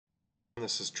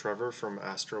This is Trevor from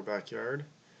Astro Backyard.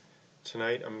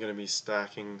 Tonight I'm going to be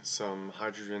stacking some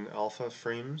Hydrogen Alpha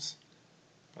frames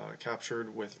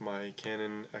captured with my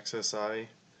Canon XSI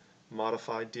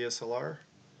modified DSLR,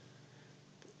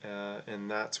 and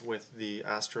that's with the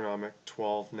Astronomik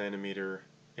 12 nanometer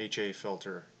HA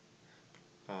filter.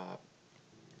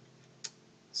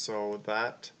 So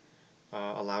that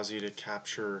allows you to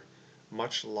capture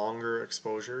much longer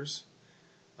exposures,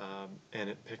 and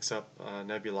it picks up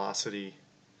nebulosity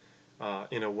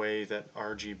in a way that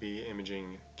HaRGB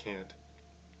imaging can't.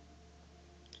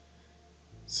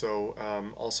 So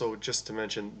also just to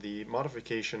mention, the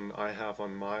modification I have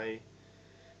on my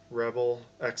Rebel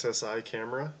XSI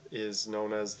camera is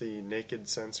known as the naked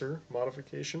sensor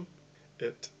modification.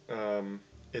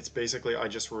 It's basically, I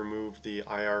just removed the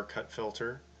IR cut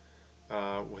filter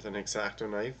with an X-Acto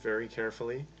knife very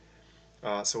carefully,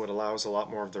 so it allows a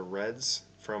lot more of the reds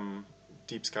from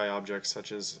deep sky objects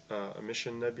such as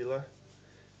emission nebula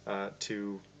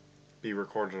to be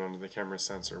recorded onto the camera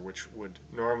sensor, which would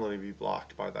normally be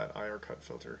blocked by that IR cut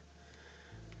filter.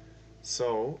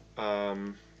 So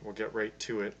we'll get right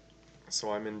to it.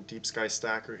 So I'm in Deep Sky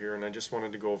Stacker here, and I just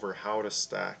wanted to go over how to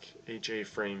stack HA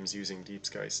frames using Deep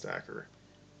Sky Stacker.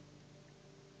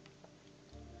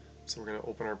 So we're going to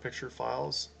open our picture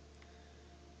files.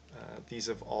 These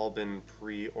have all been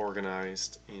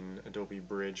pre-organized in Adobe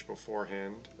Bridge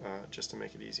beforehand, just to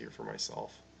make it easier for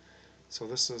myself. So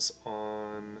this is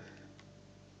on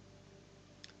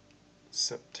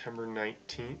September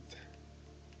 19th.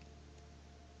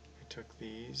 I took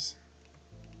these.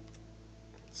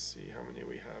 Let's see how many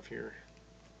we have here.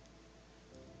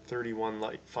 31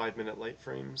 5-minute light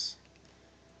frames.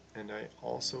 And I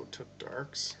also took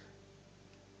darks.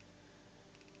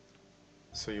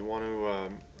 So you want to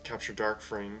capture dark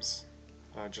frames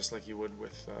just like you would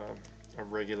with a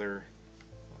regular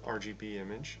RGB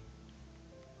image.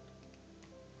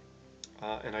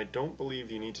 And I don't believe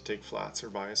you need to take flats or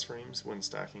bias frames when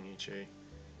stacking HA,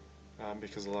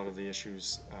 because a lot of the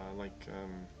issues like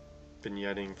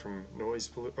vignetting from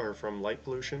from light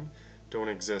pollution don't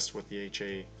exist with the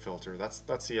HA filter.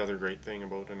 That's the other great thing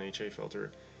about an HA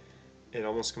filter. It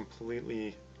almost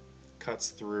completely cuts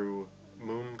through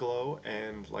moon glow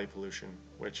and light pollution,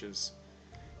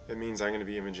 it means I'm going to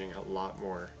be imaging a lot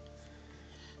more.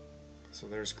 So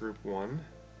there's group 1,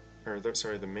 or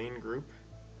sorry, the main group.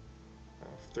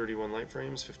 31 light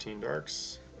frames, 15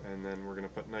 darks, and then we're going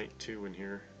to put night 2 in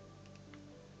here.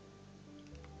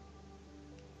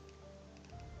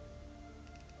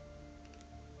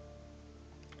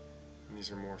 And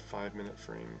these are more 5-minute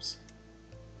frames.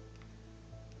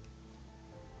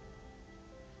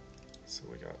 So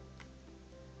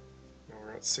now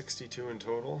we're at 62 in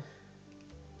total,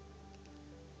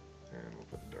 and we'll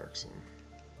put the darks in.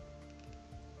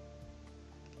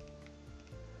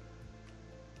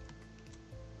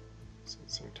 So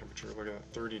same temperature. Look at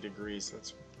that, 30 degrees.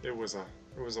 It was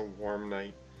a warm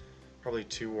night. Probably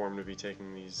too warm to be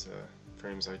taking these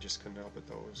frames. I just couldn't help it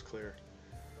though. It was clear.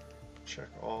 Check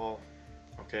all.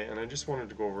 Okay, and I just wanted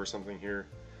to go over something here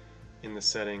in the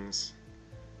settings.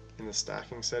 In the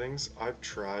stacking settings, I've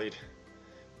tried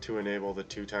to enable the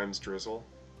 2x drizzle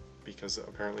because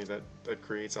apparently that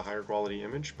creates a higher quality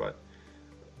image, but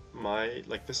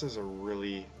this is a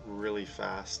really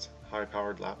fast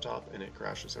high-powered laptop, and it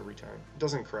crashes every time. It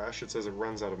doesn't crash, it says it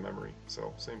runs out of memory,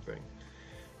 so same thing.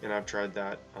 And I've tried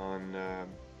that on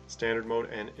standard mode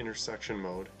and intersection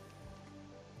mode,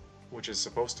 which is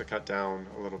supposed to cut down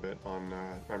a little bit on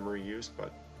memory use,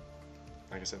 but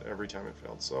like I said, every time it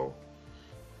failed. So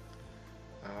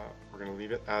we're going to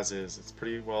leave it as is. It's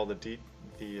pretty well the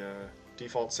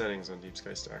default settings on Deep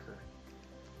Sky Stacker.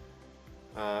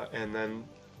 And then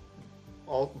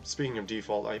speaking of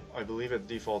default, I believe it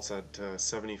defaults at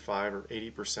 75 or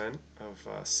 80%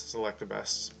 of select the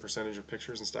best percentage of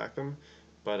pictures and stack them,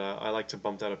 but I like to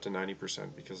bump that up to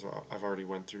 90% because I've already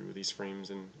went through these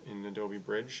frames in Adobe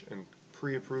Bridge and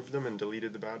pre-approved them and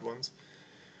deleted the bad ones.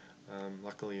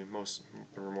 Luckily most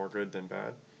were more good than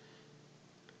bad.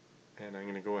 And I'm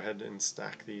going to go ahead and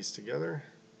stack these together,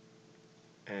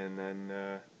 and then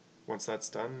once that's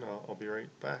done, I'll be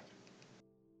right back.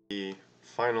 The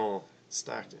final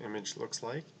stacked image looks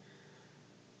like,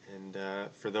 and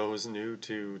for those new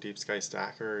to Deep Sky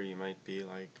Stacker, you might be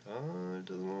like, oh, it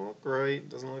doesn't look right,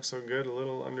 doesn't look so good, a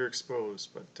little underexposed,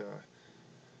 but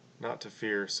not to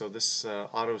fear. So this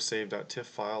autosave.tiff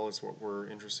file is what we're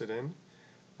interested in,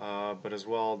 but as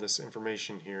well this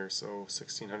information here. So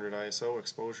 1600 ISO,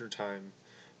 exposure time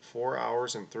 4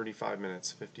 hours and 35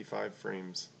 minutes, 55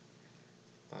 frames.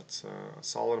 That's a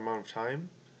solid amount of time.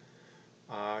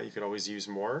 You could always use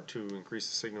more to increase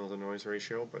the signal to noise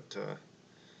ratio, but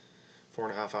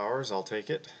 4.5 hours, I'll take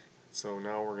it. So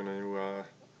now we're going to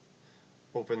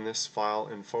open this file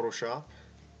in Photoshop,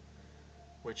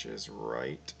 which is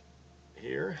right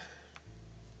here.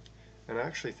 And I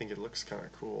actually think it looks kind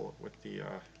of cool with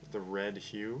the red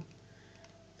hue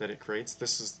that it creates.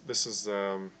 This is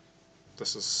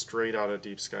straight out of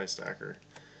Deep Sky Stacker,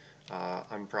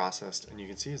 unprocessed, and you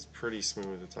can see it's pretty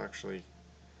smooth.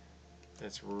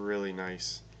 It's really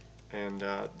nice. And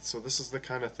so this is the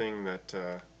kind of thing that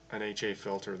an HA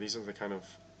filter, these are the kind of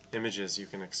images you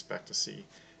can expect to see.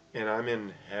 And I'm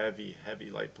in heavy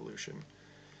light pollution.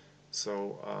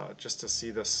 So just to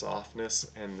see the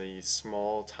softness and the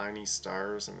small tiny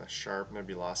stars and the sharp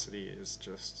nebulosity is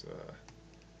just,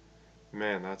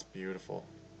 man, that's beautiful.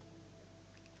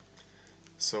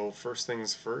 So first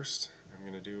things first, I'm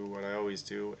going to do what I always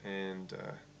do and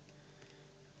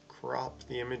crop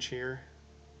the image here,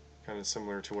 kind of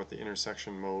similar to what the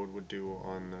intersection mode would do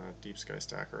on Deep Sky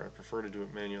Stacker. I prefer to do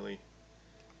it manually.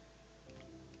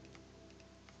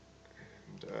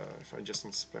 And if I just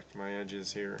inspect my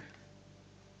edges here,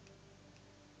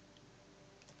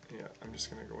 yeah, I'm just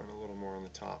going to go in a little more on the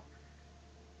top.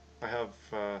 I have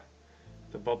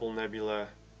the Bubble Nebula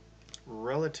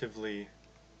relatively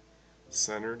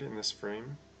centered in this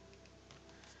frame.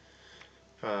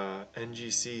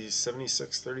 NGC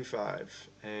 7635,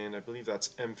 and I believe that's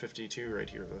M52 right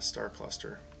here, the star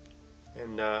cluster.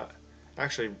 And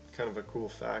actually, kind of a cool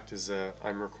fact is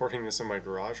I'm recording this in my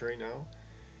garage right now,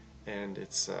 and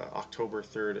it's October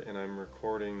 3rd, and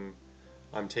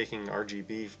I'm taking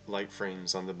RGB light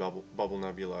frames on the Bubble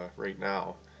Nebula right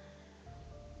now,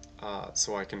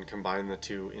 so I can combine the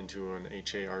two into an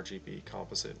HA-RGB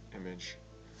composite image.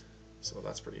 So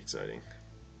that's pretty exciting.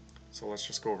 So let's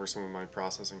just go over some of my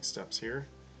processing steps here.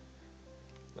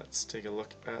 Let's take a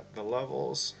look at the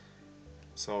levels.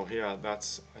 So yeah,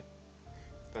 that's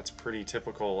pretty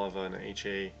typical of an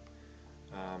HA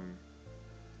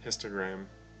histogram,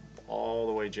 all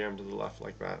the way jammed to the left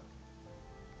like that.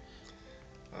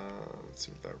 Let's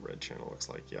see what that red channel looks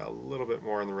like. Yeah, a little bit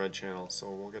more in the red channel, so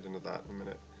we'll get into that in a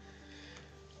minute.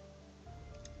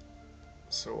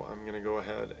 So I'm going to go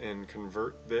ahead and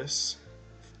convert this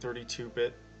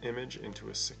 32-bit image into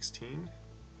a 16,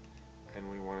 and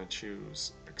we want to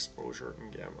choose exposure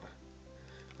and gamma.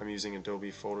 I'm using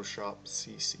Adobe Photoshop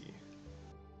CC.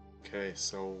 Okay,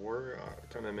 so we're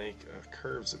going to make a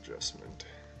curves adjustment.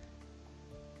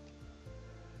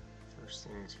 First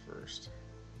things first.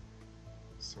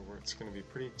 So it's going to be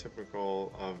pretty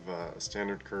typical of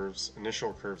standard curves,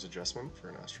 initial curves adjustment for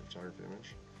an astrophotography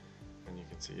image. And you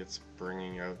can see it's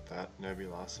bringing out that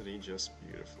nebulosity just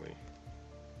beautifully.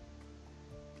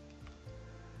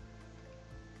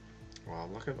 Wow,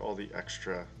 look at all the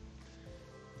extra,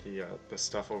 the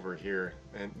stuff over here,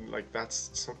 and like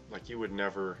that's like I would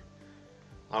never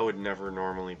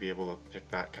normally be able to pick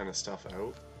that kind of stuff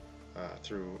out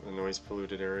through a light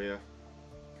polluted area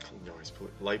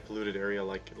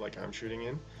like I'm shooting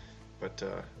in. But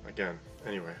again,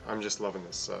 anyway, I'm just loving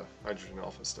this hydrogen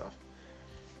alpha stuff.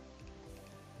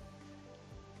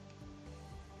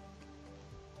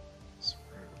 So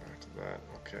we're gonna go back to that.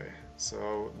 Okay,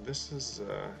 so this is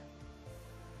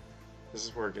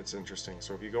where it gets interesting.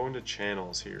 So if you go into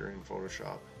channels here in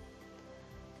Photoshop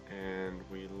and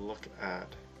we look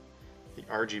at the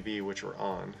RGB which we're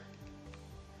on,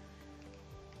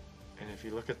 and if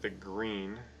you look at the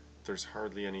green, there's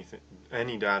hardly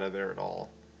any data there at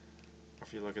all.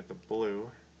 If you look at the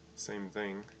blue, same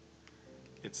thing.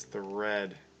 It's the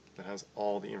red that has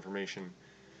all the information,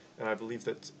 and I believe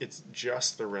that it's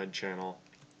just the red channel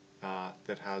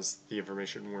that has the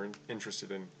information we're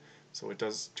interested in. So it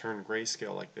does turn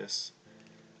grayscale like this,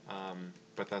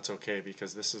 but that's okay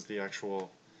because this is the actual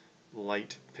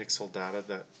light pixel data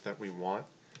that we want.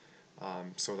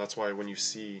 So that's why when you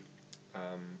see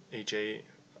HA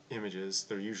images,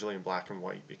 they're usually in black and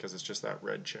white because it's just that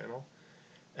red channel.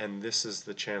 And this is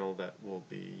the channel that will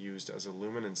be used as a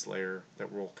luminance layer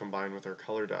that will combine with our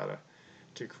color data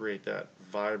to create that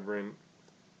vibrant,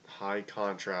 high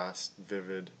contrast,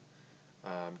 vivid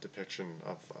depiction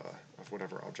of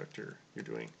whatever object you're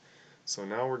doing. So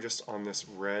now we're just on this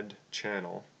red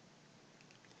channel,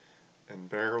 and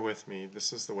bear with me,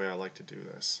 this is the way I like to do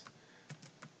this.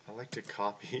 I like to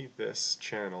copy this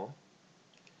channel,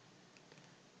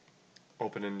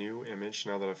 open a new image.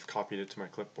 Now that I've copied it to my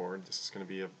clipboard, this is going to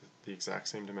be of the exact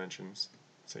same dimensions.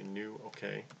 Say new,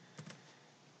 OK,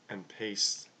 and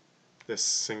paste this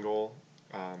single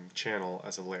channel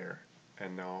as a layer.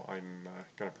 And now I'm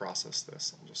going to process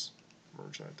this. I'll just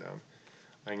merge that down.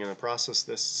 I'm going to process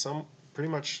this pretty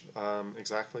much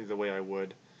exactly the way I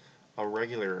would a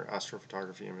regular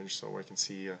astrophotography image, so I can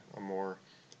see a more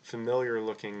familiar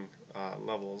looking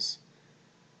levels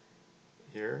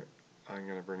here. I'm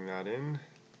going to bring that in,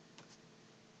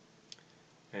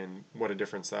 and what a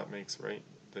difference that makes, right?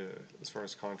 As far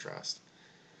as contrast.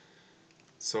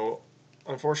 So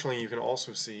unfortunately you can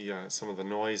also see some of the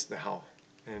noise now,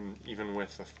 and even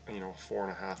with a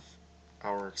 4.5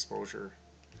 hour exposure,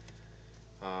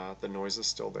 the noise is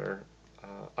still there.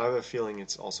 I have a feeling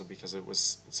it's also because it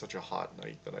was such a hot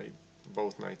night that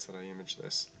both nights that I imaged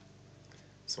this.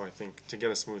 So I think to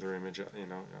get a smoother image,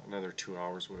 another 2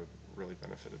 hours would have really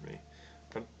benefited me.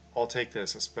 But I'll take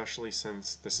this, especially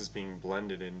since this is being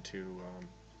blended into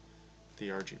the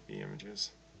RGB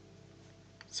images.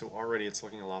 So already it's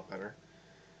looking a lot better.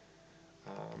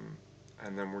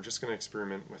 And then we're just going to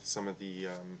experiment with some of the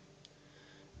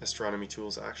Astronomy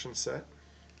Tools action set.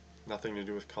 Nothing to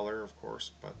do with color, of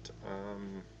course, but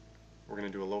we're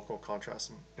going to do a local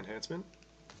contrast enhancement.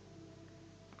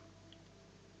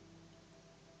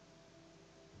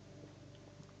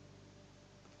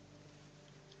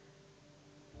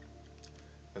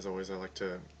 As always, I like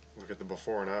to look at the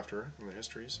before and after and the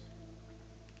histories.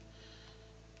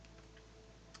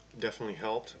 Definitely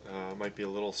helped. Might be a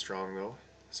little strong though,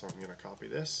 so I'm going to copy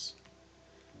this.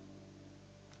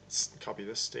 Copy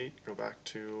this state, go back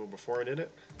to before I did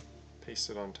it, paste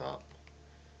it on top.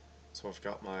 So I've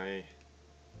got my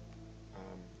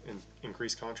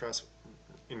increased contrast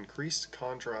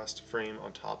frame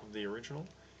on top of the original,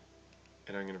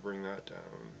 and I'm going to bring that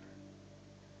down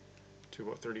to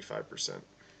about 35%.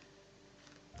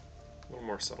 A little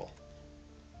more subtle.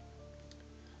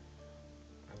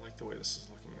 I like the way this is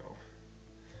looking though,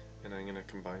 and I'm going to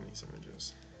combine these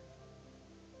images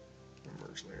and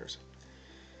merge layers.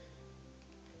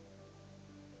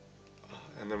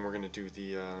 And then we're going to do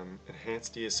the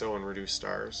enhanced DSO and reduce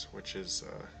stars, which is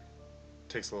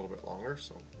takes a little bit longer,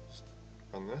 so let's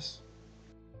run this.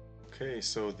 Okay,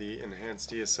 so the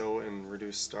enhanced DSO and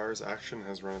reduce stars action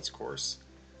has run its course,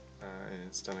 and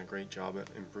it's done a great job at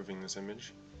improving this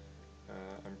image.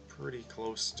 I'm pretty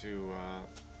close to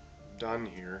done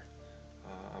here.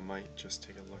 I might just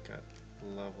take a look at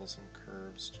levels and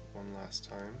curves one last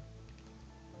time.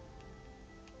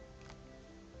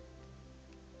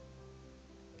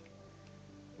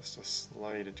 Just a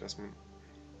slight adjustment.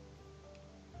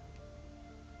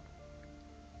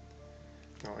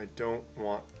 Now I don't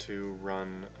want to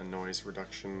run a noise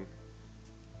reduction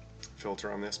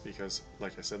filter on this because,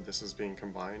 like I said, this is being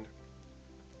combined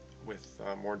with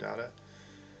more data,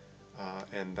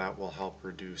 and that will help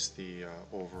reduce the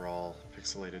overall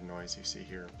pixelated noise you see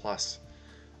here. Plus,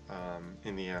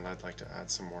 in the end, I'd like to add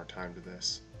some more time to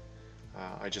this.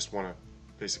 I just want to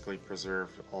basically preserve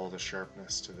all the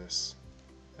sharpness to this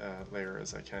layer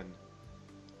as I can.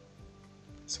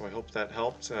 So I hope that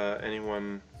helped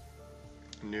anyone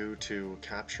new to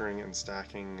capturing and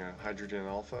stacking Hydrogen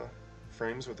Alpha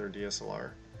frames with their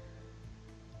DSLR.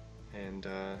 And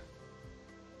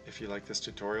if you like this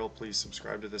tutorial, please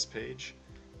subscribe to this page,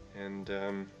 and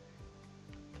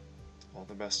all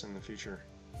the best in the future.